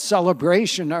of a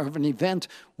celebration or of an event,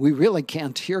 we really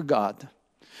can't hear God.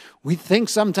 We think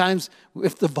sometimes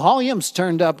if the volume's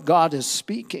turned up, God is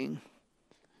speaking.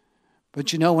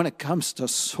 But when it comes to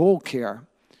soul care,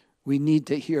 we need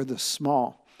to hear the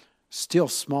small, still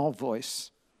small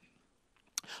voice.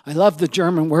 I love the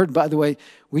German word, by the way.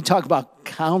 We talk about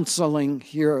counseling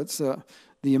here. It's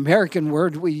the American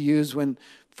word we use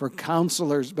for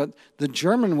counselors, but the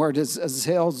German word is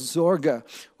Seelsorge,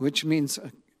 which means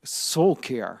soul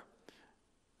care.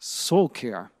 Soul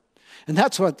care. And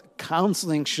that's what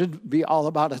counseling should be all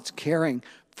about. It's caring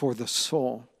for the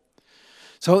soul.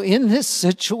 So in this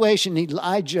situation,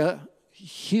 Elijah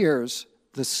hears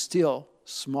the still,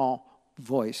 small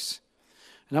voice.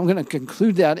 And I'm going to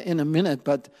conclude that in a minute,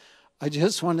 but I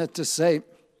just wanted to say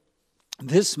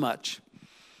this much,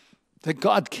 that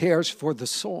God cares for the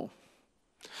soul.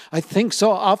 I think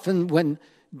so often when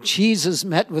Jesus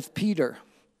met with Peter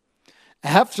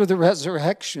after the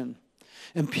resurrection,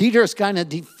 and Peter's kind of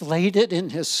deflated in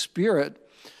his spirit,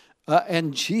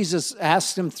 and Jesus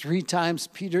asked him 3 times,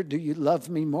 Peter, do you love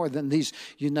me more than these?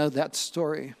 You know that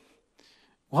story.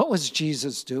 What was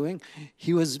Jesus doing?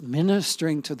 He was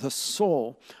ministering to the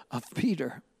soul of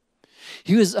Peter.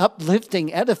 He was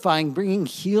uplifting, edifying, bringing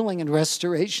healing and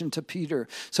restoration to Peter.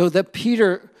 So that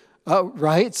Peter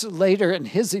writes later in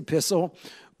his epistle,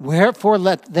 wherefore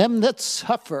let them that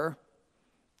suffer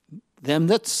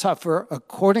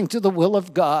according to the will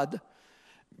of God,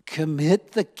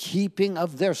 commit the keeping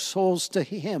of their souls to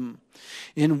him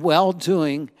in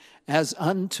well-doing as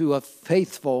unto a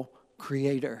faithful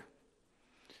Creator.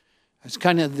 I was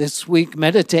kind of this week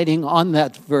meditating on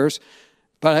that verse,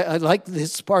 but I like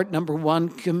this part, number 1,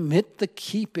 commit the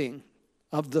keeping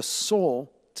of the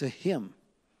soul to him.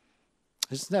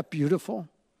 Isn't that beautiful?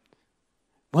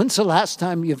 When's the last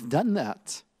time you've done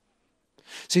that?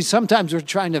 See, sometimes we're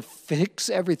trying to fix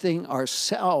everything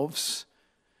ourselves,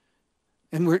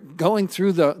 and we're going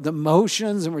through the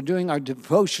motions, and we're doing our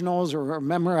devotionals, or we're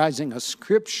memorizing a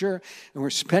scripture, and we're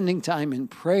spending time in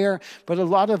prayer. But a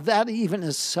lot of that even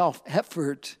is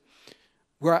self-effort.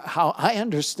 Where how I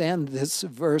understand this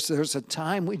verse, there's a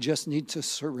time we just need to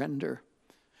surrender.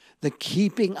 The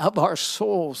keeping of our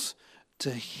souls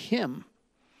to him.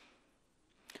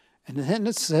 And then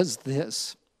it says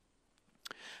this,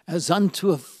 as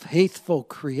unto a faithful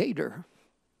Creator.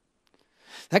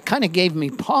 That kind of gave me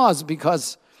pause,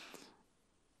 because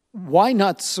why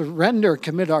not surrender,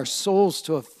 commit our souls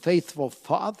to a faithful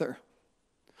Father,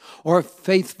 or a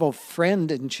faithful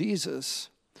friend in Jesus,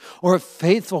 or a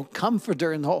faithful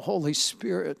comforter in the Holy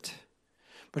Spirit?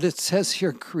 But it says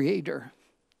here, Creator.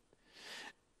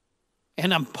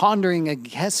 And I'm pondering a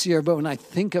guess here, but when I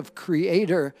think of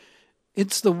Creator,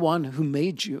 it's the one who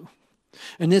made you.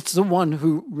 And it's the one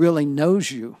who really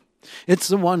knows you. It's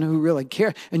the one who really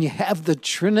cares. And you have the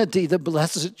Trinity, the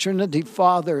blessed Trinity,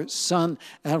 Father, Son,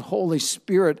 and Holy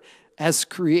Spirit as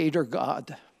Creator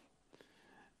God.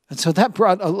 And so that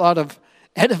brought a lot of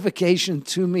edification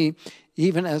to me,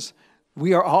 even as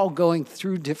we are all going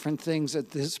through different things at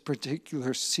this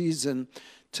particular season,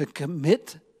 to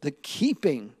commit the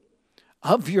keeping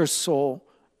of your soul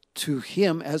to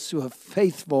him as to a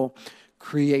faithful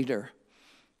creator.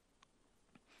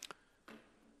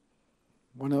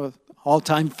 One of the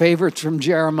all-time favorites from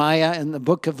Jeremiah in the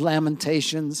book of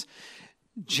Lamentations.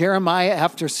 Jeremiah,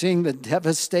 after seeing the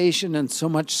devastation and so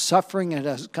much suffering that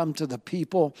has come to the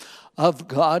people of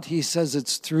God, he says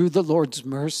it's through the Lord's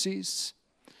mercies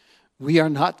we are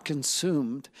not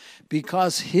consumed,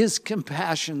 because his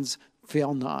compassions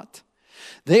fail not.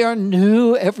 They are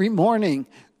new every morning.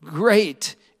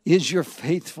 Great is your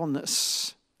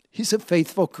faithfulness. He's a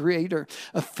faithful creator,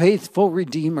 a faithful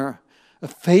redeemer, a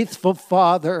faithful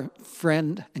father,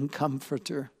 friend, and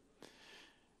comforter.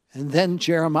 And then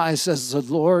Jeremiah says, the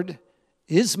Lord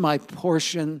is my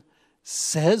portion,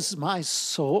 says my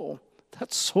soul.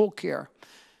 That's soul care.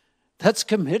 That's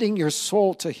committing your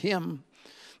soul to him.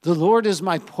 The Lord is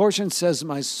my portion, says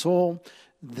my soul.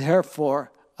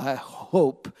 Therefore, I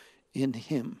hope in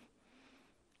him.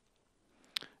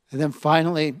 And then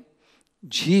finally,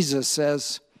 Jesus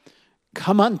says,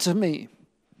 come unto me,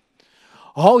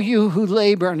 all you who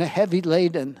labor and are heavy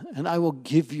laden, and I will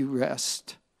give you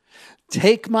rest.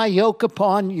 Take my yoke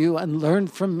upon you and learn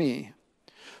from me,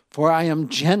 for I am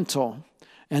gentle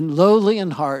and lowly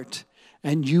in heart,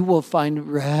 and you will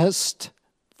find rest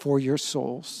for your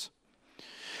souls.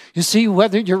 You see,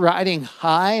 whether you're riding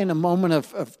high in a moment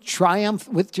of triumph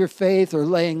with your faith or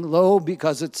laying low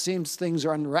because it seems things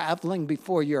are unraveling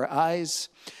before your eyes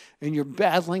and you're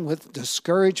battling with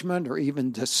discouragement or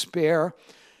even despair,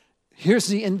 here's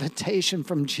the invitation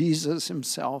from Jesus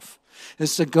himself,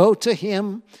 is to go to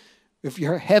him if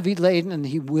you're heavy laden, and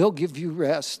he will give you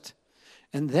rest.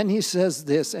 And then he says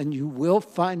this, and you will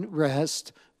find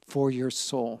rest for your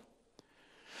soul.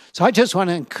 So I just want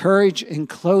to encourage in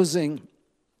closing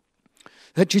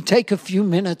that you take a few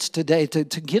minutes today to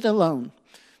get alone.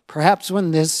 Perhaps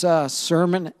when this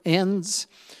sermon ends,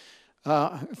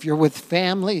 if you're with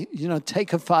family,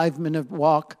 take a 5-minute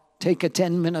walk, take a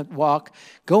 10-minute walk,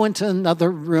 go into another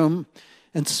room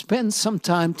and spend some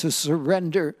time to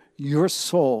surrender your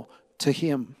soul to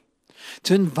him,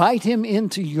 to invite him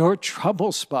into your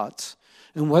trouble spots.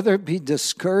 And whether it be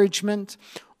discouragement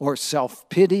or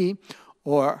self-pity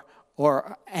or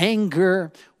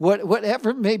anger,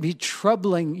 whatever may be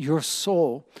troubling your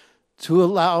soul, to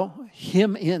allow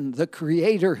him in, the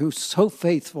creator who's so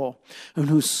faithful and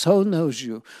who so knows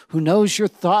you, who knows your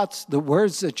thoughts, the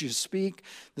words that you speak,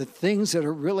 the things that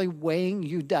are really weighing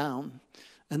you down,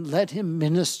 and let him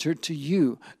minister to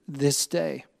you this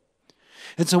day.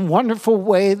 It's a wonderful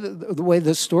way, the way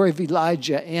the story of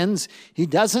Elijah ends. He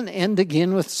doesn't end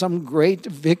again with some great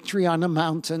victory on a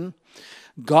mountain.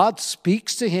 God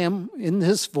speaks to him in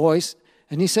this voice,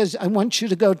 and he says, I want you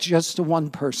to go just to one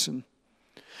person.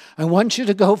 I want you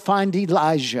to go find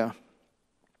Elijah,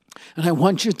 and I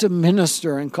want you to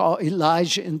minister and call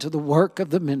Elijah into the work of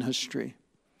the ministry.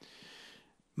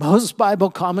 Most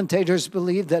Bible commentators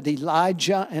believe that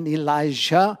Elijah and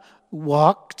Elijah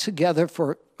walked together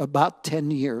for about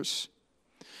 10 years.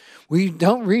 We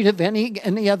don't read of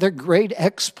any other great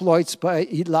exploits by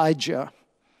Elijah.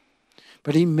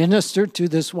 But he ministered to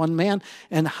this one man.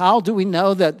 And how do we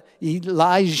know that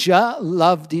Elijah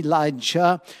loved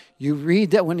Elijah? You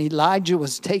read that when Elijah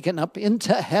was taken up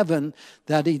into heaven,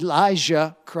 that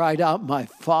Elijah cried out, my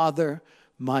Father,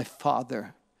 my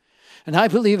Father. And I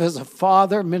believe as a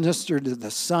father ministered to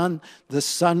the son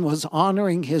was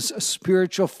honoring his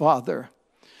spiritual father.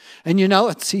 And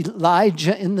it's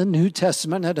Elijah in the New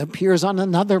Testament that appears on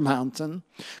another mountain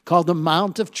called the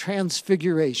Mount of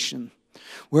Transfiguration,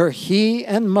 where he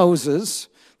and Moses,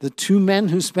 the two men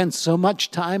who spent so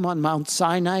much time on Mount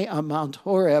Sinai, on Mount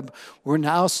Horeb, were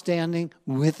now standing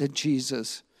with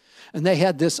Jesus. And they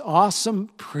had this awesome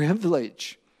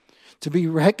privilege to be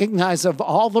recognized of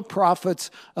all the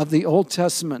prophets of the Old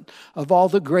Testament, of all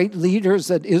the great leaders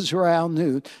that Israel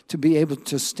knew, to be able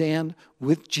to stand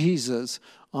with Jesus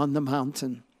on the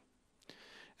mountain.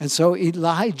 And so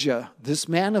Elijah, this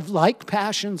man of like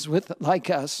passions like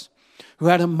us, who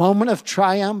had a moment of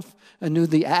triumph and knew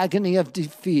the agony of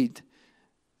defeat,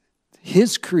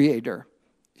 his creator,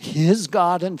 his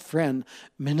God and friend,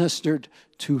 ministered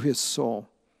to his soul.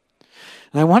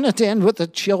 And I wanted to end with a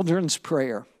children's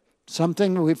prayer,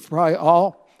 something we've probably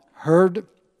all heard.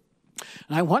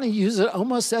 And I want to use it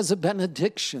almost as a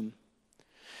benediction.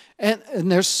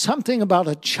 And there's something about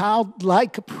a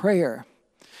childlike prayer.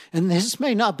 And this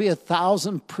may not be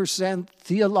 1,000%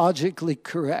 theologically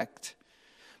correct.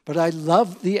 But I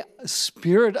love the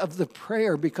spirit of the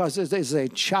prayer because it is a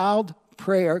child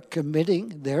prayer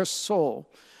committing their soul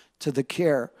to the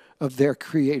care of their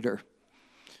Creator.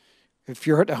 If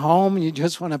you're at home and you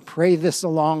just want to pray this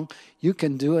along, you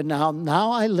can do it now.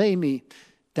 Now I lay me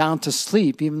down to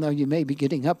sleep, even though you may be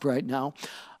getting up right now.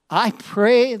 I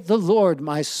pray the Lord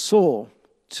my soul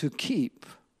to keep.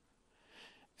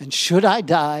 And should I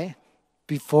die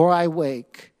before I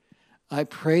wake, I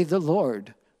pray the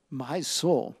Lord my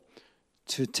soul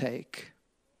to take.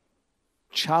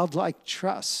 Childlike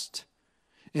trust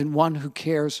in one who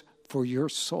cares for your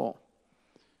soul.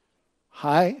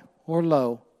 High or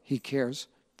low, he cares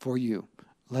for you.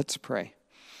 Let's pray.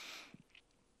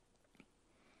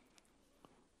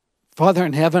 Father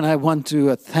in heaven, I want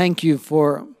to thank you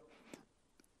for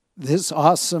this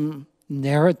awesome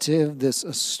narrative, this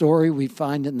story we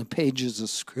find in the pages of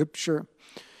Scripture.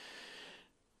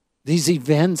 These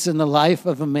events in the life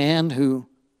of a man who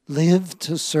lived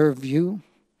to serve you,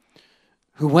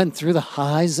 who went through the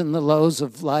highs and the lows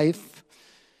of life,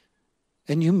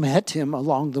 and you met him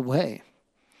along the way.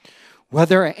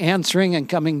 Whether answering and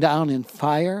coming down in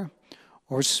fire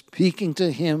or speaking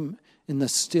to him in the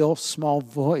still small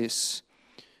voice,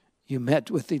 you met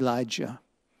with Elijah.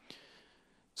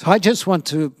 So I just want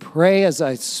to pray, as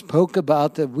I spoke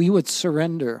about, that we would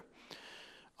surrender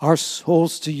our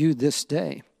souls to you this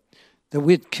day, that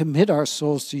we'd commit our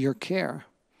souls to your care.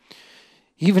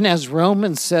 Even as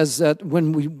Romans says that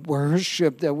when we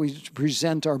worship, that we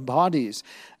present our bodies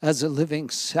as a living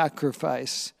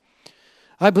sacrifice.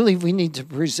 I believe we need to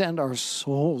present our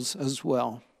souls as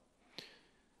well.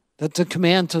 That the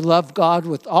command to love God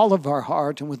with all of our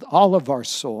heart and with all of our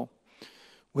soul,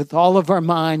 with all of our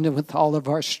mind and with all of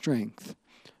our strength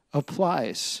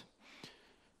applies.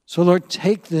 So Lord,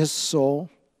 take this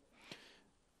soul.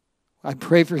 I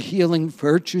pray for healing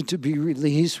virtue to be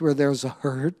released where there's a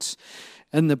hurt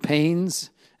and the pains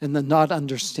and the not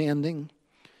understanding.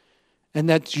 And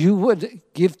that you would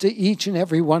give to each and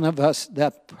every one of us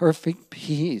that perfect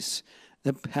peace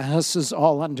that passes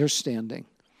all understanding.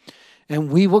 And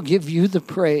we will give you the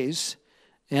praise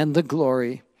and the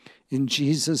glory in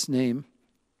Jesus' name.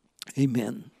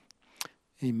 Amen.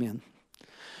 Amen.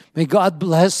 May God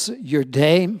bless your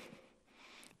day,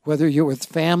 whether you're with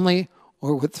family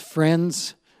or with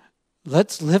friends.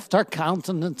 Let's lift our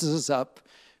countenances up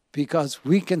because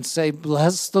we can say,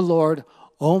 bless the Lord,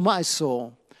 O my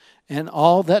soul, and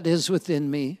all that is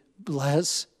within me,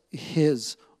 bless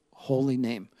his holy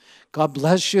name. God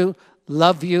bless you.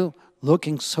 Love you.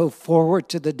 Looking so forward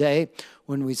to the day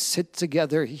when we sit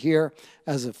together here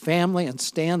as a family and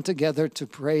stand together to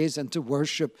praise and to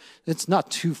worship. It's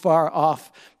not too far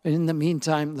off. But in the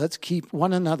meantime, let's keep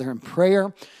one another in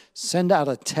prayer. Send out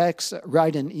a text,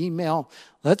 write an email.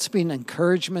 Let's be an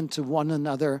encouragement to one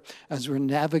another as we're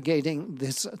navigating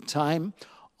this time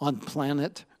on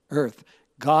planet Earth.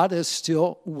 God is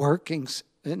still working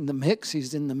in the mix.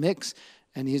 He's in the mix,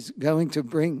 and he's going to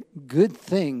bring good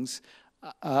things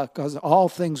because all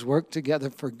things work together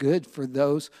for good for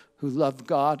those who love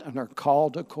God and are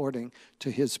called according to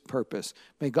his purpose.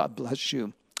 May God bless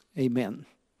you. Amen.